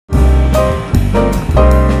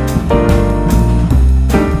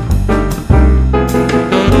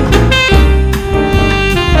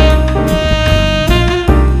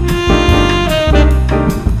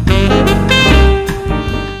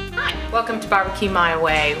barbecue my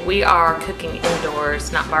way. We are cooking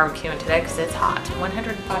indoors, not barbecuing today because it's hot,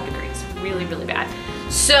 105 degrees, really, really bad.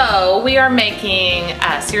 So we are making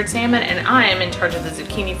seared salmon, and I am in charge of the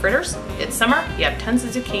zucchini fritters. It's summer, you have tons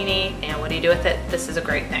of zucchini, and what do you do with it? This is a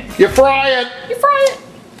great thing. You fry it. You fry it.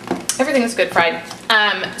 Everything is good fried.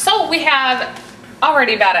 So we have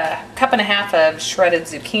already about a cup and a half of shredded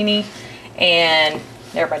zucchini, and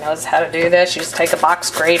everybody knows how to do this. You just take a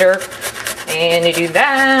box grater and you do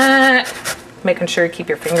that, making sure you keep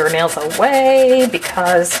your fingernails away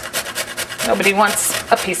because nobody wants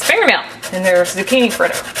a piece of fingernail in their zucchini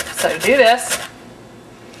fritter. So do this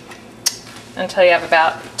until you have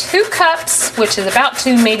about 2 cups, which is about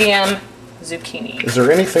 2 medium zucchini. Is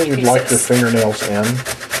there anything you'd like the fingernails in?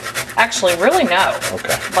 Actually, really no.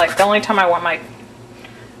 Okay. Like the only time I want my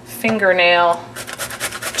fingernail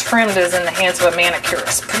trimmed is in the hands of a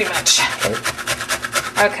manicurist, pretty much.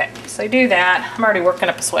 Okay, so do that. I'm already working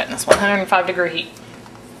up a sweat in this 105 degree heat,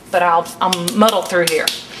 but I'll muddle through here.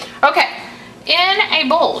 Okay, in a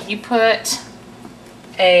bowl you put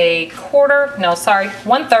a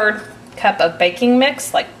 1/3 cup of baking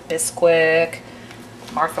mix, like Bisquick,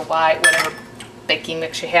 Martha White, whatever baking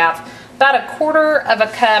mix you have. About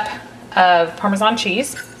 1/4 cup of Parmesan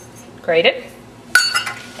cheese, grated.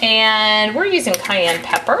 And we're using cayenne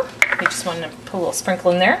pepper. You just want to put a little sprinkle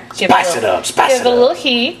in there. Spice it up, spice it up. Give it a little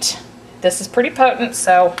heat. This is pretty potent,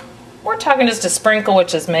 so we're talking just a sprinkle,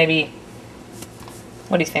 which is maybe,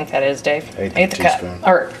 what do you think that is, Dave? Eighth of a teaspoon.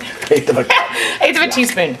 Or Eighth of a cup. Eighth of a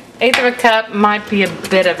teaspoon. Eighth of a cup might be a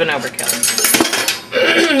bit of an overkill.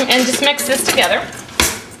 And just mix this together.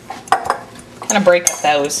 Kind of break up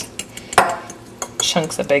those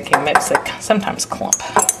chunks of baking mix that sometimes clump.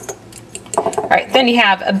 All right, then you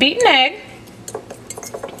have a beaten egg.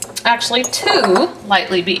 Actually, 2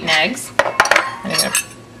 lightly beaten eggs. I'm gonna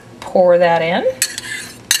pour that in.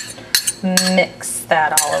 Mix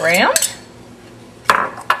that all around,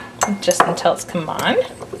 just until it's combined.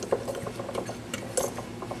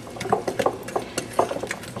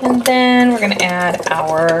 And then we're gonna add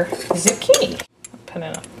our zucchini. Put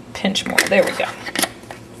in a pinch more, there we go.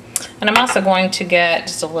 And I'm also going to get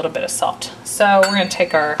just a little bit of salt. So we're gonna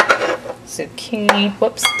take our zucchini,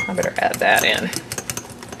 whoops, I better add that in.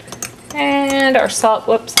 And our salt,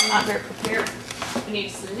 whoops, I'm not very prepared. We need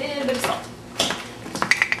just a little bit of salt.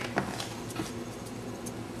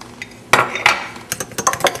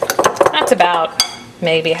 That's about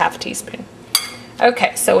maybe 1/2 teaspoon.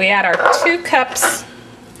 Okay, so we add our 2 cups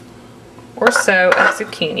or so of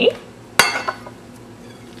zucchini.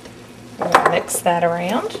 We'll mix that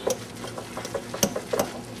around.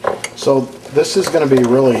 So this is going to be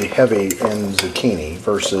really heavy in zucchini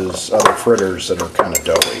versus other fritters that are kind of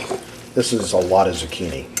doughy. This is a lot of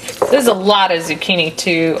zucchini. This is a lot of zucchini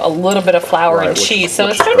to a little bit of flour and cheese, so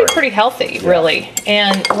it's going to be pretty healthy, really.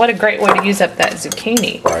 And what a great way to use up that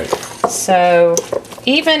zucchini. Right. So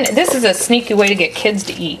even, this is a sneaky way to get kids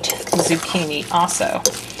to eat zucchini also.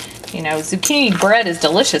 You know, zucchini bread is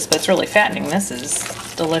delicious, but it's really fattening. This is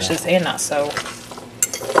delicious and not so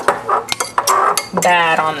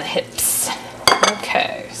bad on the hips.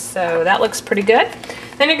 Okay, so that looks pretty good.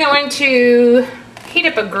 Then you're going to heat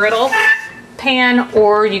up a griddle pan,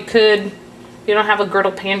 or you could, if you don't have a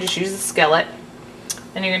griddle pan, just use a skillet.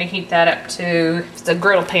 Then you're going to heat that up to, if it's a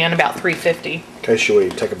griddle pan, about 350. Okay, should we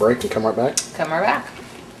take a break and come right back? Come right back.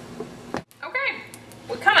 Okay,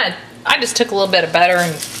 we I just took a little bit of butter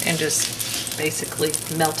and just basically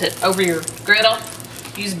melt it over your griddle.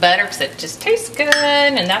 Use butter because it just tastes good,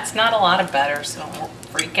 and that's not a lot of butter, so don't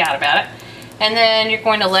freak out about it. And then you're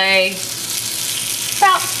going to lay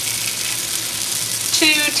about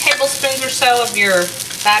 2 tablespoons or so of your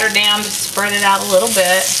batter down, to spread it out a little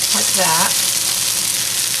bit like that.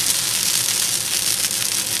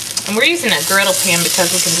 And we're using a griddle pan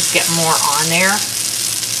because we can just get more on there.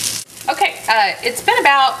 Okay, it's been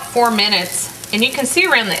about 4 minutes, and you can see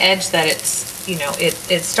around the edge that it's, you know,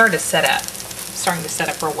 it's starting to set up. Starting to set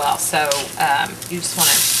up real well, so you just want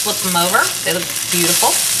to flip them over. They look beautiful.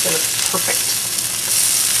 They look perfect.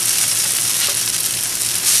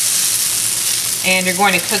 And you're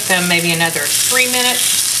going to cook them maybe another 3 minutes.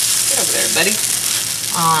 Get over there, buddy.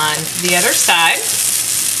 On the other side.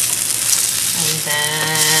 And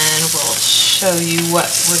then we'll show you what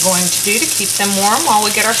we're going to do to keep them warm while we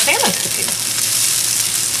get our salmon cooking.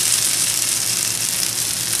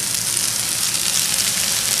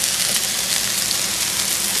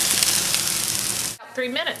 3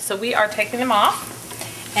 minutes. So we are taking them off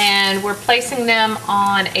and we're placing them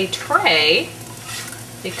on a tray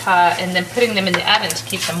and then putting them in the oven to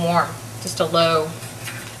keep them warm. Just a low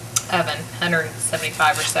oven,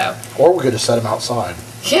 175 or so. Or we could have set them outside.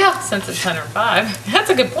 Yeah, since it's 105. That's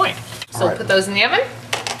a good point. So All we'll right. put those in the oven.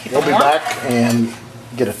 Keep We'll them be warm. back and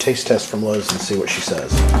get a taste test from Liz and see what she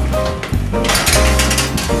says.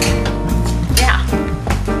 Yeah.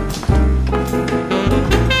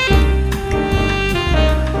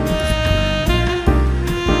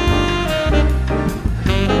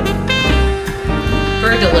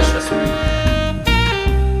 Very delicious.